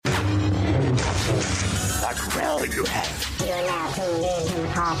all you have. You are now tuned in to the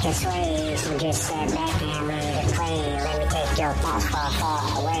podcast sway, so just sit back and ready to play. Let me take your thoughts far,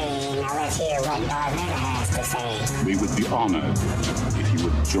 far away. Now let's hear what Darth Vader has to say. We would be honored if you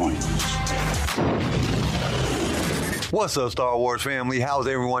would join us. What's up, Star Wars family? How's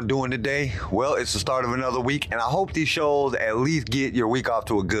everyone doing today? Well, it's the start of another week, and I hope these shows at least get your week off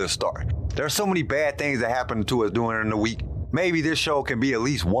to a good start. There are so many bad things that happen to us during the week. Maybe this show can be at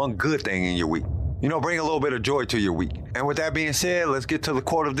least one good thing in your week. You know, bring a little bit of joy to your week. And with that being said, let's get to the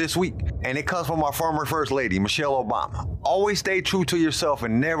quote of this week. And it comes from our former First Lady, Michelle Obama. Always stay true to yourself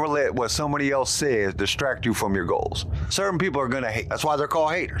and never let what somebody else says distract you from your goals. Certain people are going to hate. That's why they're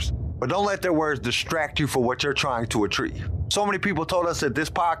called haters. But don't let their words distract you for what you're trying to achieve. So many people told us that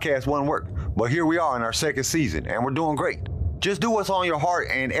this podcast wouldn't work. But here we are in our second season, and we're doing great. Just do what's on your heart,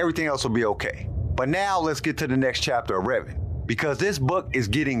 and everything else will be okay. But now let's get to the next chapter of Revan. Because this book is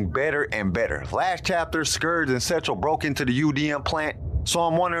getting better and better. Last chapter, Scourge and Setchel broke into the UDM plant, so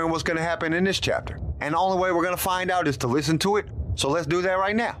I'm wondering what's going to happen in this chapter. And the only way we're going to find out is to listen to it, so let's do that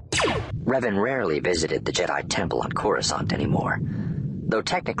right now. Revan rarely visited the Jedi Temple on Coruscant anymore. Though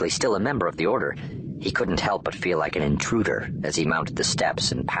technically still a member of the Order, he couldn't help but feel like an intruder as he mounted the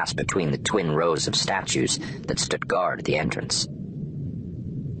steps and passed between the twin rows of statues that stood guard at the entrance.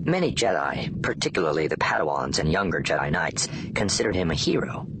 Many Jedi, particularly the Padawans and younger Jedi Knights, considered him a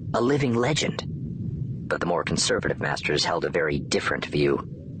hero, a living legend. But the more conservative masters held a very different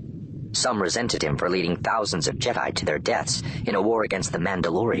view. Some resented him for leading thousands of Jedi to their deaths in a war against the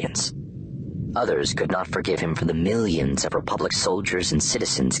Mandalorians. Others could not forgive him for the millions of Republic soldiers and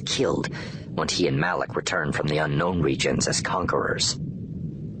citizens killed when he and Malak returned from the unknown regions as conquerors.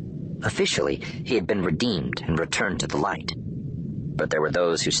 Officially, he had been redeemed and returned to the light. But there were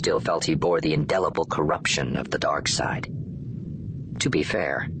those who still felt he bore the indelible corruption of the dark side. To be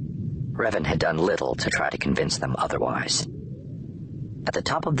fair, Revan had done little to try to convince them otherwise. At the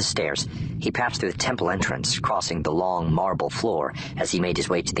top of the stairs, he passed through the temple entrance, crossing the long marble floor as he made his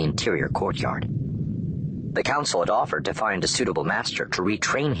way to the interior courtyard. The council had offered to find a suitable master to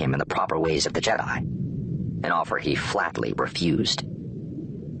retrain him in the proper ways of the Jedi, an offer he flatly refused.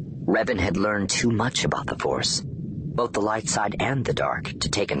 Revan had learned too much about the Force, both the light side and the dark, to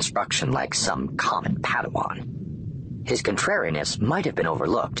take instruction like some common Padawan. His contrariness might have been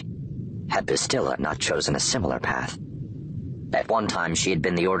overlooked, had Bastila not chosen a similar path. At one time, she had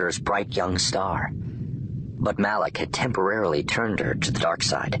been the Order's bright young star. But Malak had temporarily turned her to the dark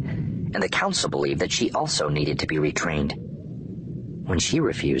side, and the Council believed that she also needed to be retrained. When she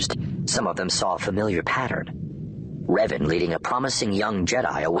refused, some of them saw a familiar pattern. Revan leading a promising young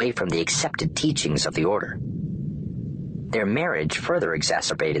Jedi away from the accepted teachings of the Order. Their marriage further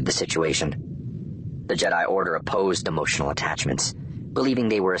exacerbated the situation. The Jedi Order opposed emotional attachments, believing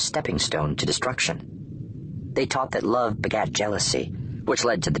they were a stepping stone to destruction. They taught that love begat jealousy, which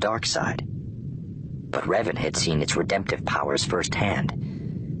led to the dark side. But Revan had seen its redemptive powers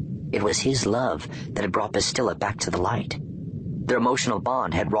firsthand. It was his love that had brought Bastila back to the light. Their emotional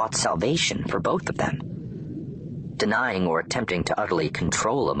bond had wrought salvation for both of them. Denying or attempting to utterly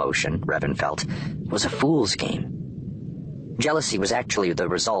control emotion, Revan felt, was a fool's game. Jealousy was actually the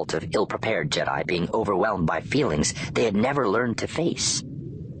result of ill-prepared Jedi being overwhelmed by feelings they had never learned to face.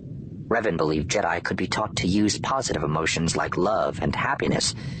 Revan believed Jedi could be taught to use positive emotions like love and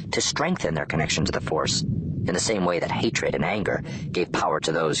happiness to strengthen their connection to the Force, in the same way that hatred and anger gave power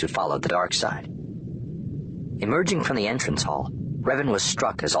to those who followed the dark side. Emerging from the entrance hall, Revan was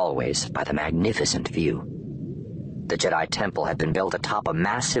struck, as always, by the magnificent view. The Jedi Temple had been built atop a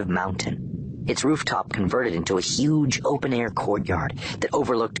massive mountain, its rooftop converted into a huge open-air courtyard that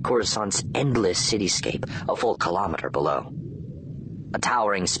overlooked Coruscant's endless cityscape a full kilometer below. A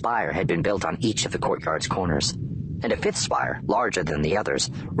towering spire had been built on each of the courtyard's corners, and a fifth spire, larger than the others,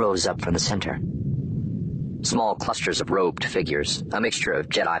 rose up from the center. Small clusters of robed figures, a mixture of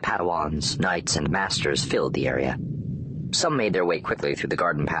Jedi Padawans, Knights, and Masters, filled the area. Some made their way quickly through the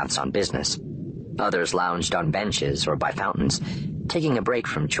garden paths on business. Others lounged on benches or by fountains, taking a break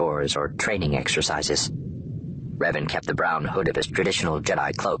from chores or training exercises. Revan kept the brown hood of his traditional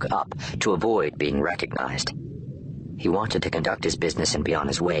Jedi cloak up to avoid being recognized. He wanted to conduct his business and be on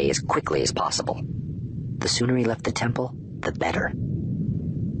his way as quickly as possible. The sooner he left the temple, the better.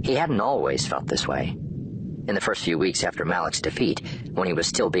 He hadn't always felt this way. In the first few weeks after Malak's defeat, when he was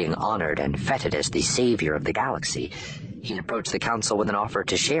still being honored and feted as the savior of the galaxy, he approached the Council with an offer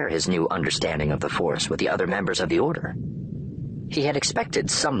to share his new understanding of the Force with the other members of the Order. He had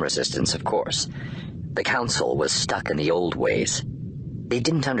expected some resistance, of course. The Council was stuck in the old ways. They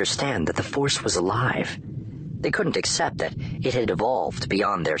didn't understand that the Force was alive. They couldn't accept that it had evolved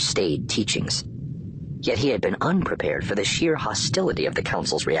beyond their staid teachings. Yet he had been unprepared for the sheer hostility of the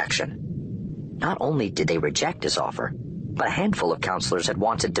Council's reaction. Not only did they reject his offer, but a handful of counselors had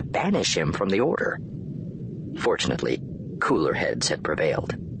wanted to banish him from the Order. Fortunately, cooler heads had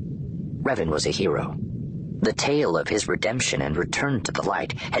prevailed. Revan was a hero. The tale of his redemption and return to the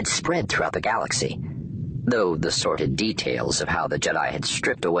light had spread throughout the galaxy, though the sordid details of how the Jedi had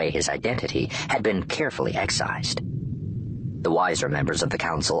stripped away his identity had been carefully excised. The wiser members of the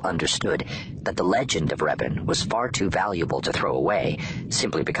Council understood that the legend of Revan was far too valuable to throw away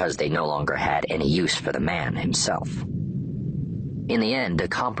simply because they no longer had any use for the man himself. In the end, a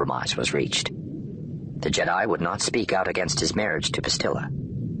compromise was reached. The Jedi would not speak out against his marriage to Bastila.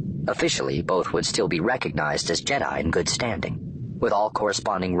 Officially, both would still be recognized as Jedi in good standing, with all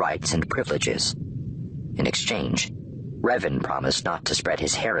corresponding rights and privileges. In exchange, Revan promised not to spread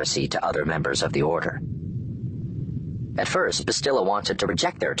his heresy to other members of the Order. At first, Bastila wanted to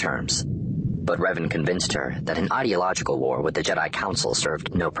reject their terms, but Revan convinced her that an ideological war with the Jedi Council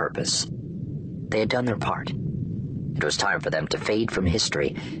served no purpose. They had done their part. It was time for them to fade from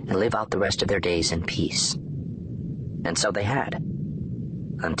history and live out the rest of their days in peace. And so they had.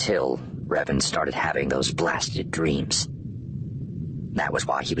 Until Revan started having those blasted dreams. That was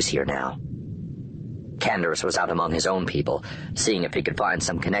why he was here now. Canderous was out among his own people, seeing if he could find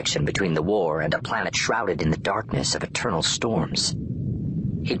some connection between the war and a planet shrouded in the darkness of eternal storms.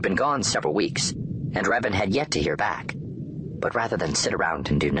 He'd been gone several weeks, and Revan had yet to hear back. But rather than sit around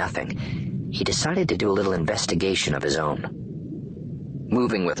and do nothing, he decided to do a little investigation of his own.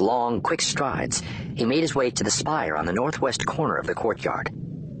 Moving with long, quick strides, he made his way to the spire on the northwest corner of the courtyard.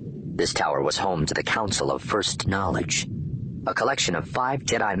 This tower was home to the Council of First Knowledge, a collection of 5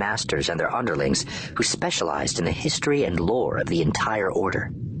 Jedi Masters and their underlings who specialized in the history and lore of the entire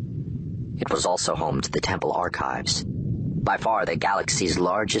Order. It was also home to the Temple Archives, by far the galaxy's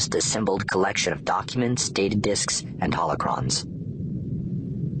largest assembled collection of documents, data disks, and holocrons.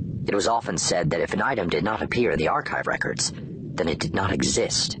 It was often said that if an item did not appear in the archive records, then it did not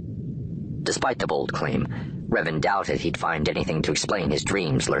exist. Despite the bold claim, Revan doubted he'd find anything to explain his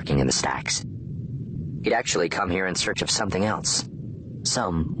dreams lurking in the stacks. He'd actually come here in search of something else.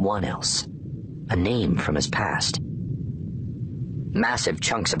 Someone else. A name from his past. Massive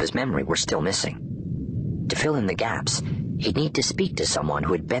chunks of his memory were still missing. To fill in the gaps, he'd need to speak to someone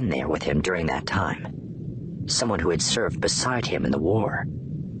who had been there with him during that time. Someone who had served beside him in the war.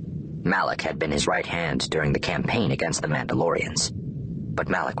 Malak had been his right hand during the campaign against the Mandalorians. But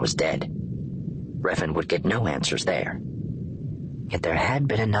Malak was dead. Revan would get no answers there. Yet there had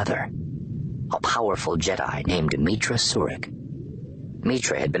been another. A powerful Jedi named Meetra Surik.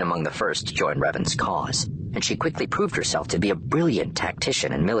 Meetra had been among the first to join Revan's cause, and she quickly proved herself to be a brilliant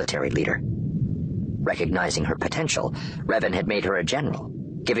tactician and military leader. Recognizing her potential, Revan had made her a general,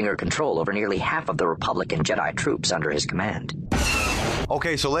 giving her control over nearly half of the Republican Jedi troops under his command.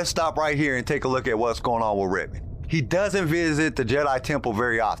 Okay, so let's stop right here and take a look at what's going on with Revan. He doesn't visit the Jedi Temple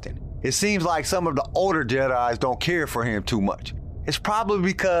very often. It seems like some of the older Jedis don't care for him too much. It's probably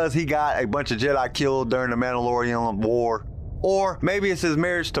because he got a bunch of Jedi killed during the Mandalorian War, or maybe it's his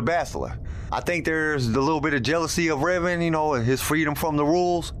marriage to Bastila. I think there's a little bit of jealousy of Revan, and his freedom from the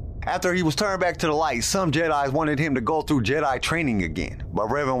rules. After he was turned back to the light, some Jedis wanted him to go through Jedi training again, but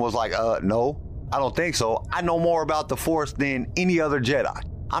Revan was like, no, I don't think so. I know more about the Force than any other Jedi.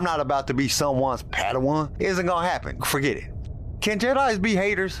 I'm not about to be someone's Padawan. It isn't gonna happen. Forget it. Can Jedis be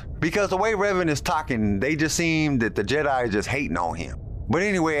haters? Because the way Revan is talking, they just seem that the Jedi is just hating on him. But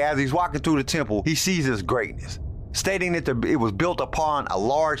anyway, as he's walking through the temple, he sees his greatness, stating that it was built upon a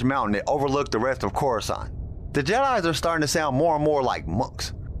large mountain that overlooked the rest of Coruscant. The Jedis are starting to sound more and more like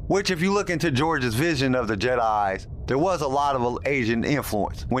monks, which if you look into George's vision of the Jedis, there was a lot of Asian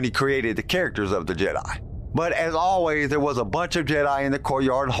influence when he created the characters of the Jedi. But as always, there was a bunch of Jedi in the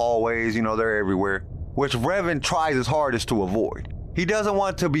courtyard and hallways, they're everywhere, which Revan tries his hardest to avoid. He doesn't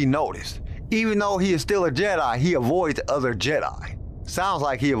want to be noticed. Even though he is still a Jedi, he avoids other Jedi. Sounds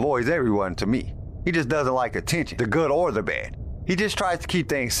like he avoids everyone to me. He just doesn't like attention, the good or the bad. He just tries to keep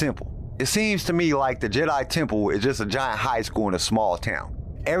things simple. It seems to me like the Jedi Temple is just a giant high school in a small town.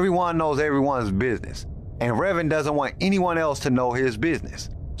 Everyone knows everyone's business, and Revan doesn't want anyone else to know his business.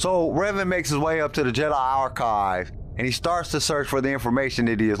 So Revan makes his way up to the Jedi Archive, and he starts to search for the information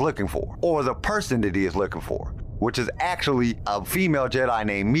that he is looking for, or the person that he is looking for, which is actually a female Jedi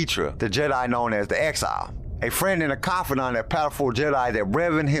named Meetra, the Jedi known as the Exile, a friend and a confidant of powerful Jedi that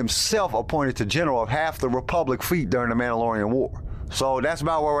Revan himself appointed to general of half the Republic fleet during the Mandalorian War. So that's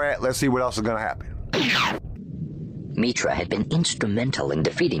about where we're at. Let's see what else is going to happen. Meetra had been instrumental in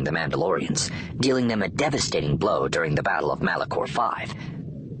defeating the Mandalorians, dealing them a devastating blow during the Battle of Malachor V.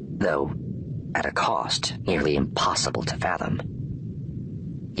 Though, at a cost nearly impossible to fathom.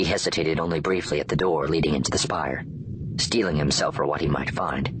 He hesitated only briefly at the door leading into the spire, steeling himself for what he might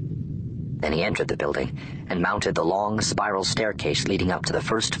find. Then he entered the building and mounted the long spiral staircase leading up to the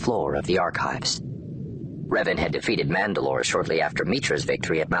first floor of the archives. Revan had defeated Mandalore shortly after Mitra's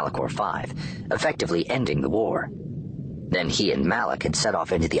victory at Malachor V, effectively ending the war. Then he and Malak had set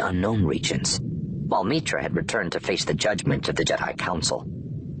off into the unknown regions, while Mitra had returned to face the judgment of the Jedi Council.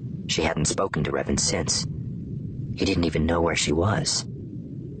 She hadn't spoken to Revan since. He didn't even know where she was.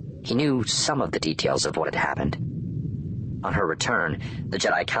 He knew some of the details of what had happened. On her return, the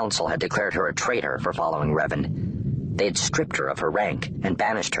Jedi Council had declared her a traitor for following Revan. They had stripped her of her rank and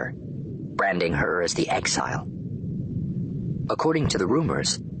banished her, branding her as the Exile. According to the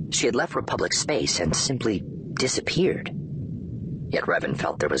rumors, she had left Republic space and simply disappeared. Yet Revan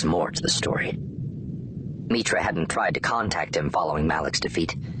felt there was more to the story. Mitra hadn't tried to contact him following Malak's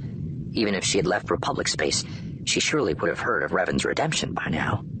defeat. Even if she had left Republic space, she surely would have heard of Revan's redemption by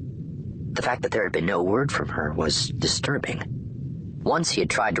now. The fact that there had been no word from her was disturbing. Once he had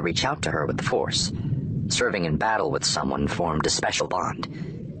tried to reach out to her with the Force. Serving in battle with someone formed a special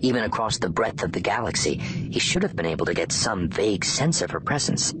bond. Even across the breadth of the galaxy, he should have been able to get some vague sense of her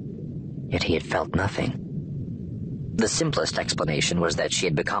presence. Yet he had felt nothing. The simplest explanation was that she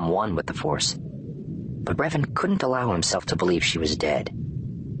had become one with the Force. But Revan couldn't allow himself to believe she was dead.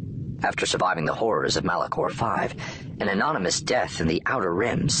 After surviving the horrors of Malachor V, an anonymous death in the Outer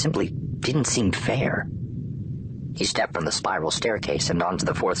Rim simply didn't seem fair. He stepped from the spiral staircase and onto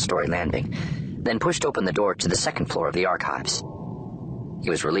the fourth-story landing, then pushed open the door to the second floor of the archives.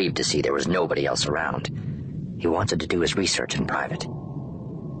 He was relieved to see there was nobody else around. He wanted to do his research in private.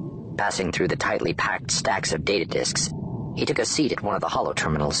 Passing through the tightly packed stacks of data disks, he took a seat at one of the holo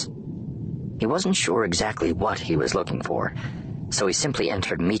terminals. He wasn't sure exactly what he was looking for, so he simply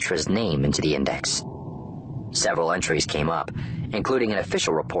entered Mitra's name into the index. Several entries came up, including an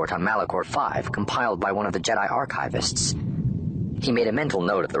official report on Malachor V compiled by one of the Jedi archivists. He made a mental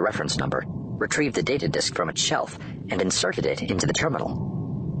note of the reference number, retrieved the data disk from its shelf, and inserted it into the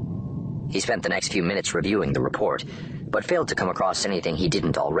terminal. He spent the next few minutes reviewing the report, but failed to come across anything he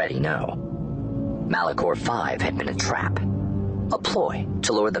didn't already know. Malachor V had been a trap. A ploy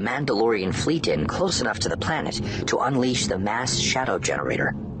to lure the Mandalorian fleet in close enough to the planet to unleash the mass shadow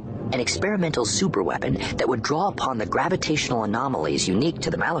generator, an experimental superweapon that would draw upon the gravitational anomalies unique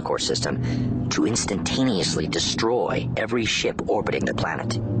to the Malachor system to instantaneously destroy every ship orbiting the planet.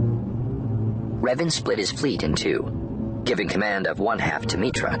 Revan split his fleet in two, giving command of one half to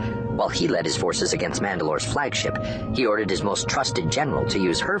Mitra. While he led his forces against Mandalore's flagship, he ordered his most trusted general to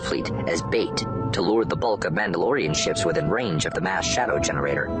use her fleet as bait to lure the bulk of Mandalorian ships within range of the mass shadow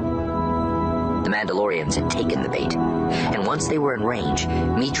generator. The Mandalorians had taken the bait, and once they were in range,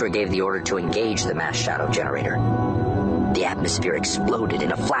 Mitra gave the order to engage the mass shadow generator. The atmosphere exploded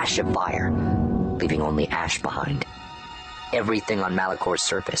in a flash of fire, leaving only ash behind. Everything on Malachor's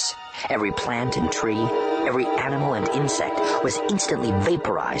surface, every plant and tree, every animal and insect was instantly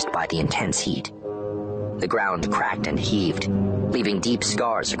vaporized by the intense heat. The ground cracked and heaved, leaving deep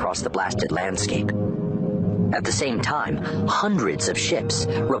scars across the blasted landscape. At the same time, hundreds of ships,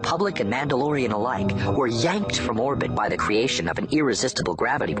 Republic and Mandalorian alike, were yanked from orbit by the creation of an irresistible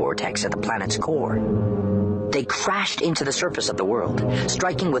gravity vortex at the planet's core. They crashed into the surface of the world,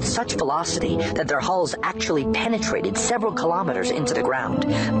 striking with such velocity that their hulls actually penetrated several kilometers into the ground,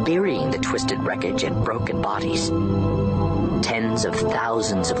 burying the twisted wreckage and broken bodies. Tens of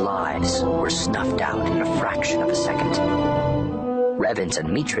thousands of lives were snuffed out in a fraction of a second. Revan's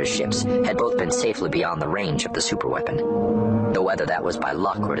and Mitra's ships had both been safely beyond the range of the superweapon, though whether that was by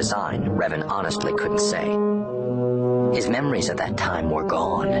luck or design, Revan honestly couldn't say. His memories of that time were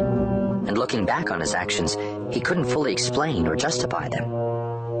gone, and looking back on his actions, he couldn't fully explain or justify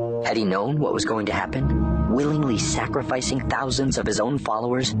them. Had he known what was going to happen, willingly sacrificing thousands of his own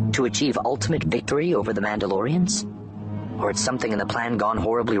followers to achieve ultimate victory over the Mandalorians? Or had something in the plan gone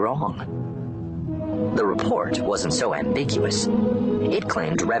horribly wrong? The report wasn't so ambiguous. It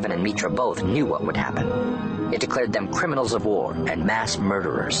claimed Revan and Mitra both knew what would happen. It declared them criminals of war and mass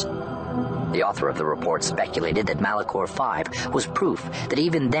murderers. The author of the report speculated that Malachor V was proof that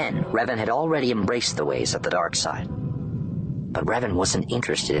even then Revan had already embraced the ways of the dark side. But Revan wasn't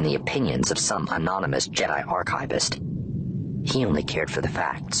interested in the opinions of some anonymous Jedi archivist. He only cared for the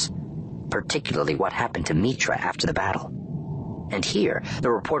facts, particularly what happened to Mitra after the battle. And here,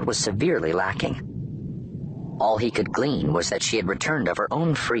 the report was severely lacking. All he could glean was that she had returned of her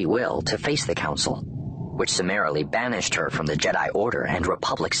own free will to face the Council, which summarily banished her from the Jedi Order and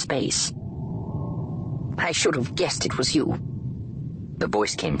Republic space. "I should have guessed it was you," The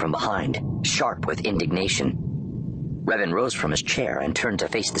voice came from behind, sharp with indignation. Revan rose from his chair and turned to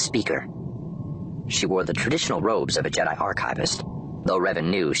face the speaker. She wore the traditional robes of a Jedi archivist, though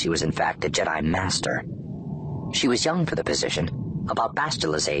Revan knew she was in fact a Jedi Master. She was young for the position, about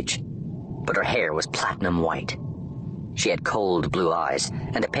Bastila's age, but her hair was platinum white. She had cold blue eyes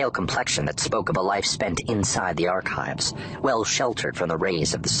and a pale complexion that spoke of a life spent inside the archives, well sheltered from the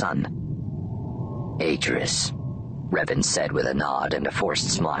rays of the sun. "Atris," Revan said with a nod and a forced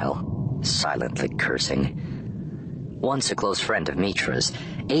smile, silently cursing. Once a close friend of Mitra's,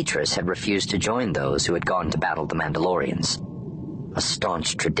 Atris had refused to join those who had gone to battle the Mandalorians. A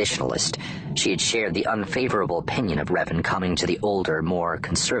staunch traditionalist, she had shared the unfavorable opinion of Revan coming to the older, more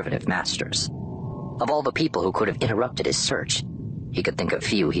conservative masters. Of all the people who could have interrupted his search, he could think of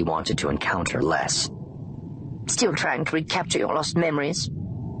few he wanted to encounter less. "Still trying to recapture your lost memories?"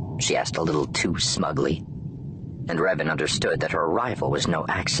 she asked a little too smugly. And Revan understood that her arrival was no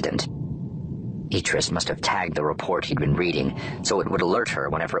accident. Atris must have tagged the report he'd been reading, so it would alert her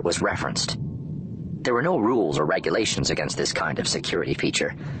whenever it was referenced. There were no rules or regulations against this kind of security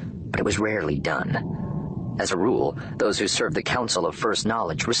feature, but it was rarely done. As a rule, those who served the Council of First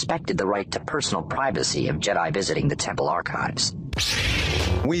Knowledge respected the right to personal privacy of Jedi visiting the temple archives.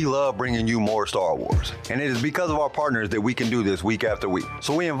 We love bringing you more Star Wars, and it is because of our partners that we can do this week after week.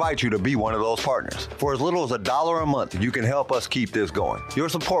 So we invite you to be one of those partners. For as little as $1 a month, you can help us keep this going. Your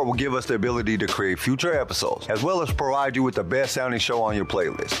support will give us the ability to create future episodes, as well as provide you with the best sounding show on your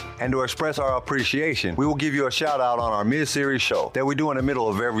playlist. And to express our appreciation, we will give you a shout out on our mid-series show that we do in the middle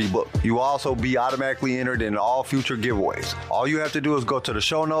of every book. You will also be automatically entered in all future giveaways. All you have to do is go to the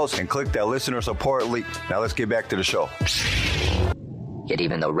show notes and click that listener support link. Now let's get back to the show. Yet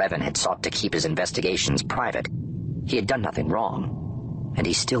even though Revan had sought to keep his investigations private, he had done nothing wrong, and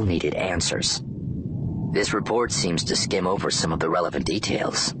he still needed answers. "This report seems to skim over some of the relevant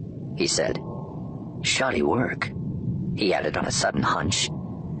details," he said. "Shoddy work," he added on a sudden hunch.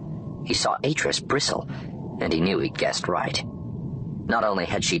 He saw Atris bristle, and he knew he'd guessed right. Not only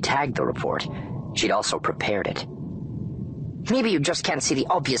had she tagged the report, she'd also prepared it. "Maybe you just can't see the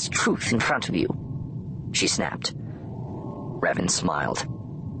obvious truth in front of you," she snapped. Revan smiled.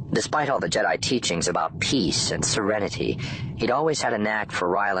 Despite all the Jedi teachings about peace and serenity, he'd always had a knack for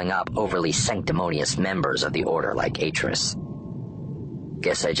riling up overly sanctimonious members of the Order like Atris.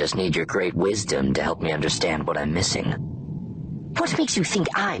 "Guess I just need your great wisdom to help me understand what I'm missing." "What makes you think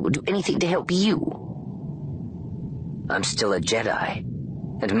I would do anything to help you?" "I'm still a Jedi,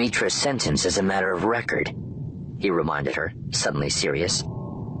 and Mitra's sentence is a matter of record," he reminded her, suddenly serious.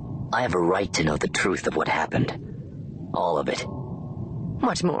 "I have a right to know the truth of what happened. All of it."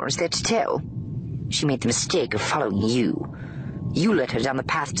 "What more is there to tell? She made the mistake of following you. You led her down the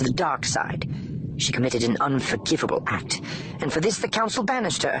path to the dark side. She committed an unforgivable act, and for this the Council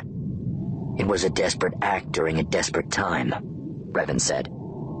banished her." "It was a desperate act during a desperate time," Revan said.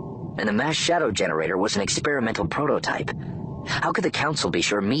 "And the mass shadow generator was an experimental prototype. How could the Council be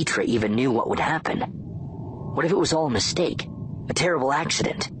sure Mitra even knew what would happen? What if it was all a mistake? A terrible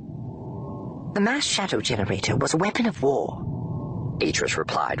accident?" "The mass shadow generator was a weapon of war," Atris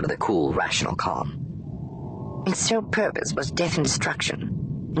replied with a cool, rational calm. "Its sole purpose was death and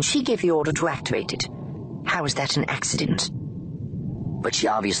destruction, and she gave the order to activate it. How is that an accident?" "But she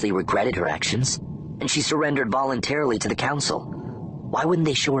obviously regretted her actions, and she surrendered voluntarily to the Council. Why wouldn't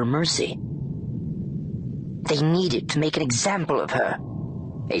they show her mercy?" "They needed to make an example of her."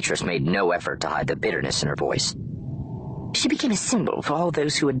 Atris made no effort to hide the bitterness in her voice. "She became a symbol for all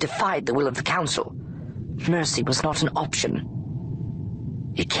those who had defied the will of the Council. Mercy was not an option."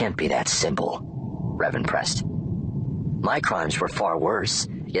 "It can't be that simple," Revan pressed. "My crimes were far worse,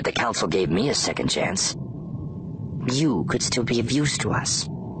 yet the Council gave me a second chance." "You could still be of use to us."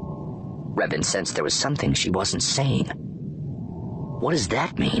 Revan sensed there was something she wasn't saying. "What does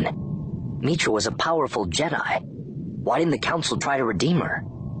that mean? Mitra was a powerful Jedi. Why didn't the Council try to redeem her?"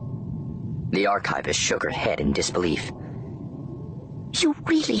 The archivist shook her head in disbelief. "You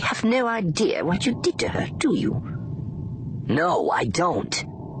really have no idea what you did to her, do you?" "No, I don't,"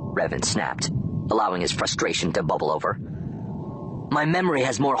 Revan snapped, allowing his frustration to bubble over. "My memory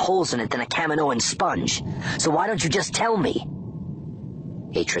has more holes in it than a Kaminoan sponge, so why don't you just tell me?"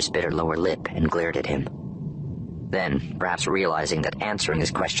 Atris bit her lower lip and glared at him. Then, perhaps realizing that answering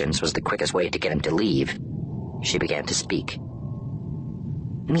his questions was the quickest way to get him to leave, she began to speak.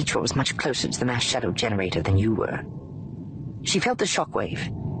 "Mitra was much closer to the mass shadow generator than you were. She felt the shockwave.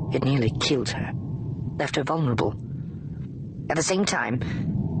 It nearly killed her, left her vulnerable. At the same time,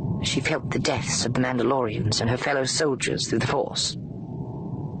 she felt the deaths of the Mandalorians and her fellow soldiers through the Force.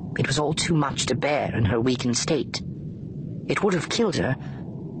 It was all too much to bear in her weakened state. It would have killed her.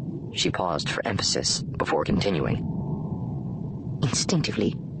 She paused for emphasis before continuing.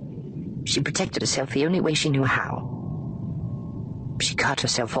 Instinctively, she protected herself the only way she knew how. She cut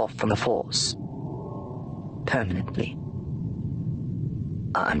herself off from the Force. Permanently.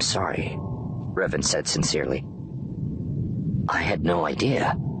 I'm sorry, Revan said sincerely. I had no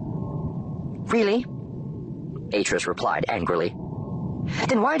idea. Really? Atris replied angrily.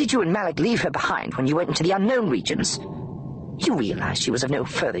 Then why did you and Malak leave her behind when you went into the unknown regions? You realized she was of no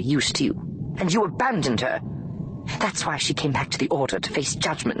further use to you, and you abandoned her. That's why she came back to the Order to face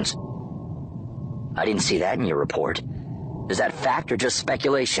judgment. I didn't see that in your report. Is that fact or just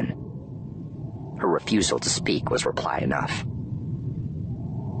speculation? Her refusal to speak was reply enough.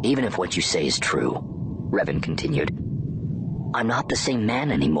 Even if what you say is true, Revan continued, I'm not the same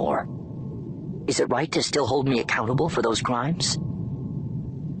man anymore. Is it right to still hold me accountable for those crimes?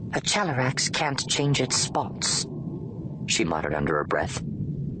 A Chalarax can't change its spots, she muttered under her breath.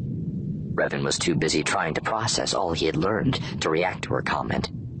 Revan was too busy trying to process all he had learned to react to her comment.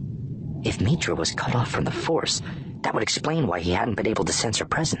 If Mitra was cut off from the Force, that would explain why he hadn't been able to sense her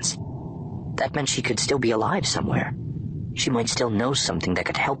presence. That meant she could still be alive somewhere. She might still know something that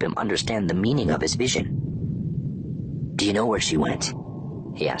could help him understand the meaning of his vision. Do you know where she went?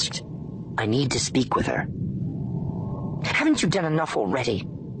 He asked. I need to speak with her. Haven't you done enough already?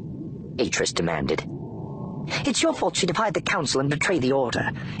 Atris demanded. It's your fault she defied the Council and betrayed the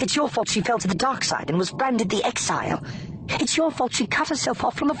Order. It's your fault she fell to the dark side and was branded the Exile. It's your fault she cut herself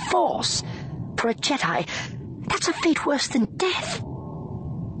off from the Force. For a Jedi, that's a fate worse than death.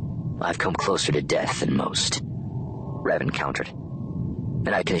 I've come closer to death than most, Revan countered. And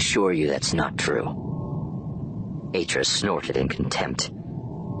I can assure you that's not true. Atris snorted in contempt.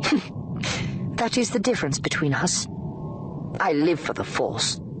 That is the difference between us. I live for the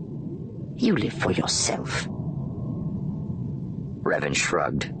Force. You live for yourself. Revan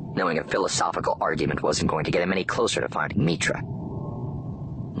shrugged, knowing a philosophical argument wasn't going to get him any closer to finding Mitra.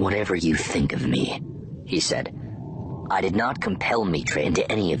 Whatever you think of me, he said, I did not compel Mitra into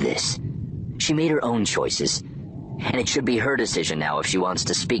any of this. She made her own choices, and it should be her decision now if she wants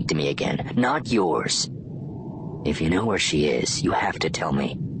to speak to me again, not yours. If you know where she is, you have to tell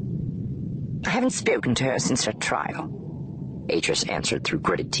me. I haven't spoken to her since her trial, Atris answered through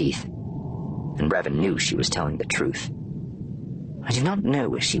gritted teeth, and Revan knew she was telling the truth. I do not know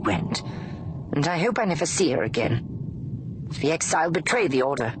where she went, and I hope I never see her again. The Exile betrayed the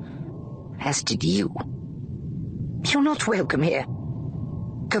Order, as did you. You're not welcome here.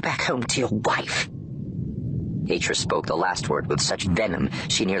 Go back home to your wife. Atris spoke the last word with such venom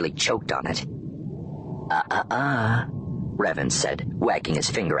she nearly choked on it. Revan said, wagging his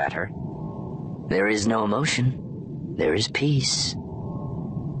finger at her. There is no emotion. There is peace.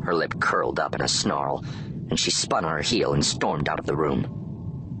 Her lip curled up in a snarl, and she spun on her heel and stormed out of the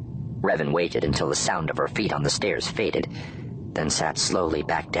room. Revan waited until the sound of her feet on the stairs faded, then sat slowly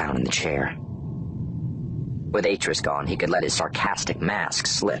back down in the chair. With Atris gone, he could let his sarcastic mask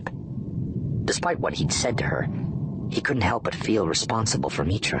slip. Despite what he'd said to her, he couldn't help but feel responsible for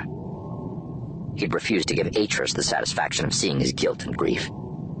Mitra. He'd refused to give Atris the satisfaction of seeing his guilt and grief,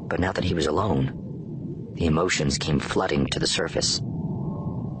 but now that he was alone, the emotions came flooding to the surface.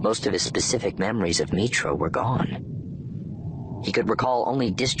 Most of his specific memories of Mitra were gone. He could recall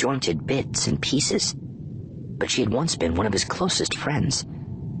only disjointed bits and pieces, but she had once been one of his closest friends,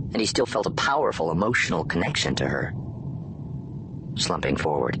 and he still felt a powerful emotional connection to her. Slumping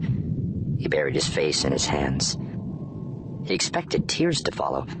forward, he buried his face in his hands. He expected tears to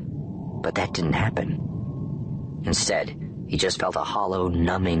follow, but that didn't happen. Instead, he just felt a hollow,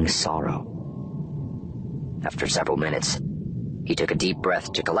 numbing sorrow. After several minutes, he took a deep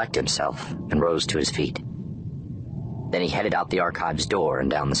breath to collect himself and rose to his feet. Then he headed out the archive's door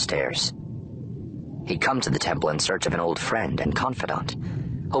and down the stairs. He'd come to the temple in search of an old friend and confidant,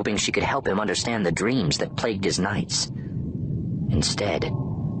 hoping she could help him understand the dreams that plagued his nights. Instead,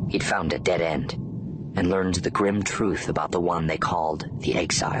 he'd found a dead end and learned the grim truth about the one they called the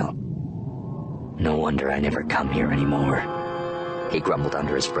Exile. No wonder I never come here anymore, he grumbled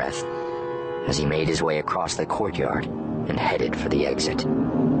under his breath as he made his way across the courtyard and headed for the exit.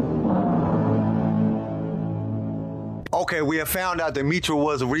 Okay, we have found out that Mitra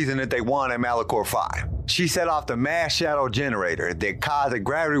was the reason that they won at Malachor 5. She set off the mass shadow generator that caused a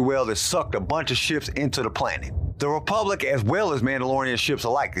gravity well that sucked a bunch of ships into the planet. The Republic as well as Mandalorian ships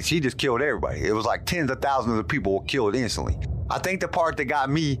alike, she just killed everybody. It was like tens of thousands of people were killed instantly. I think the part that got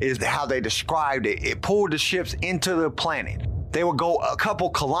me is how they described it. It pulled the ships into the planet. They would go a couple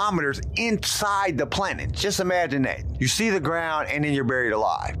kilometers inside the planet. Just imagine that. You see the ground and then you're buried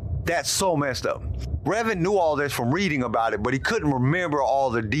alive. That's so messed up. Revan knew all this from reading about it, but he couldn't remember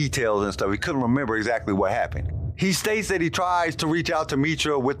all the details and stuff. He couldn't remember exactly what happened. He states that he tries to reach out to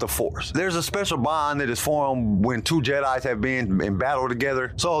Mitra with the Force. There's a special bond that is formed when two Jedis have been in battle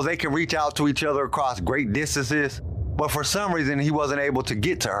together, so they can reach out to each other across great distances. But for some reason, he wasn't able to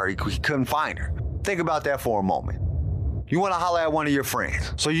get to her. He couldn't find her. Think about that for a moment. You want to holler at one of your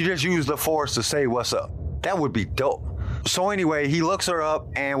friends, so you just use the Force to say what's up. That would be dope. So anyway, he looks her up,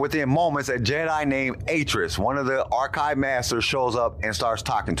 and within moments, a Jedi named Atris, one of the Archive Masters, shows up and starts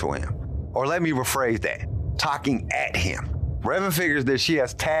talking to him. Or let me rephrase that. Talking at him. Revan figures that she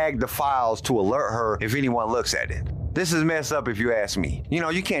has tagged the files to alert her if anyone looks at it. This is messed up if you ask me. You know,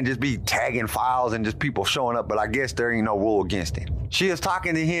 you can't just be tagging files and just people showing up, but I guess there ain't no rule against it. She is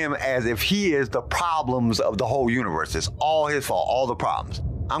talking to him as if he is the problems of the whole universe. It's all his fault, all the problems.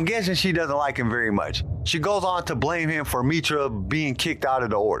 I'm guessing she doesn't like him very much. She goes on to blame him for Mitra being kicked out of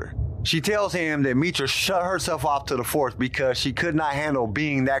the Order. She tells him that Mitra shut herself off to the Force because she could not handle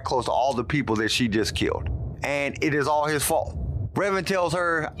being that close to all the people that she just killed. And it is all his fault. Revan tells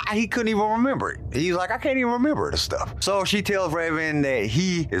her he couldn't even remember it. He's like, I can't even remember the stuff. So she tells Revan that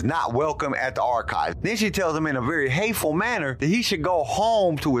he is not welcome at the Archives. Then she tells him in a very hateful manner that he should go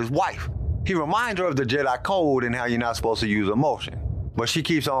home to his wife. He reminds her of the Jedi Code and how you're not supposed to use emotion. But she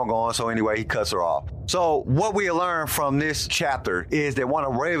keeps on going, so anyway, he cuts her off. So what we learn from this chapter is that one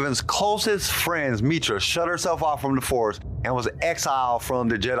of Revan's closest friends, Mitra, shut herself off from the Force and was exiled from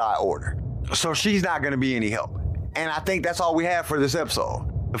the Jedi Order. So she's not going to be any help. And I think that's all we have for this episode.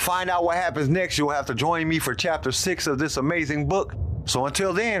 To find out what happens next, you'll have to join me for chapter 6 of this amazing book. So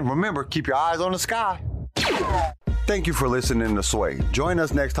until then, remember, keep your eyes on the sky. Thank you for listening to Sway. Join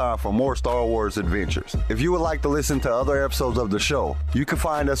us next time for more Star Wars adventures. If you would like to listen to other episodes of the show, you can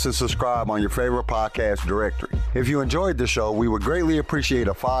find us and subscribe on your favorite podcast directory. If you enjoyed the show, we would greatly appreciate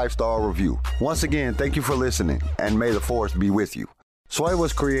a 5-star review. Once again, thank you for listening, and may the Force be with you. Sway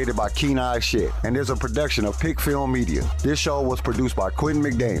was created by Keen Eye Shed and is a production of Pick Film Media. This show was produced by Quentin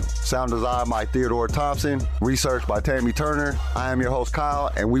McDaniel, sound design by Theodore Thompson, research by Tammy Turner. I am your host,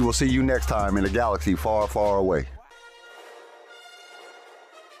 Kyle, and we will see you next time in a galaxy far, far away.